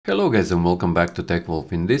Hello guys and welcome back to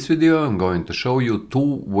TechWolf. In this video I'm going to show you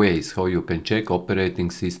two ways how you can check operating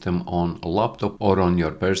system on a laptop or on your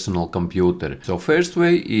personal computer. So first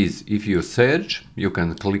way is if you search, you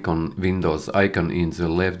can click on Windows icon in the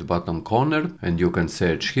left bottom corner and you can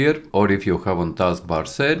search here, or if you have on taskbar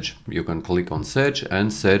search, you can click on search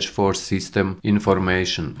and search for system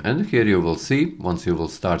information. And here you will see, once you will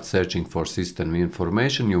start searching for system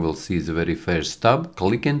information, you will see the very first tab.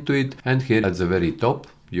 Click into it and here at the very top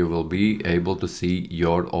you will be able to see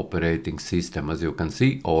your operating system. As you can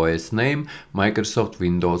see, OS name Microsoft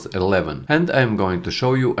Windows 11. And I'm going to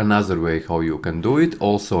show you another way how you can do it.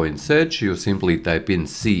 Also in search, you simply type in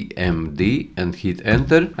CMD and hit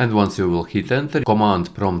enter. And once you will hit enter,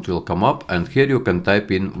 command prompt will come up and here you can type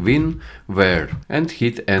in winver and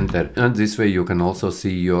hit enter. And this way you can also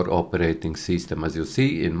see your operating system. As you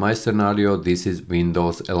see in my scenario, this is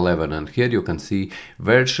Windows 11 and here you can see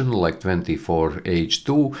version like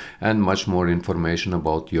 24H2 and much more information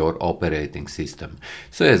about your operating system.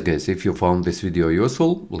 So yes guys, if you found this video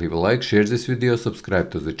useful, leave a like, share this video,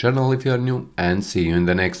 subscribe to the channel if you are new, and see you in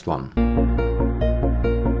the next one.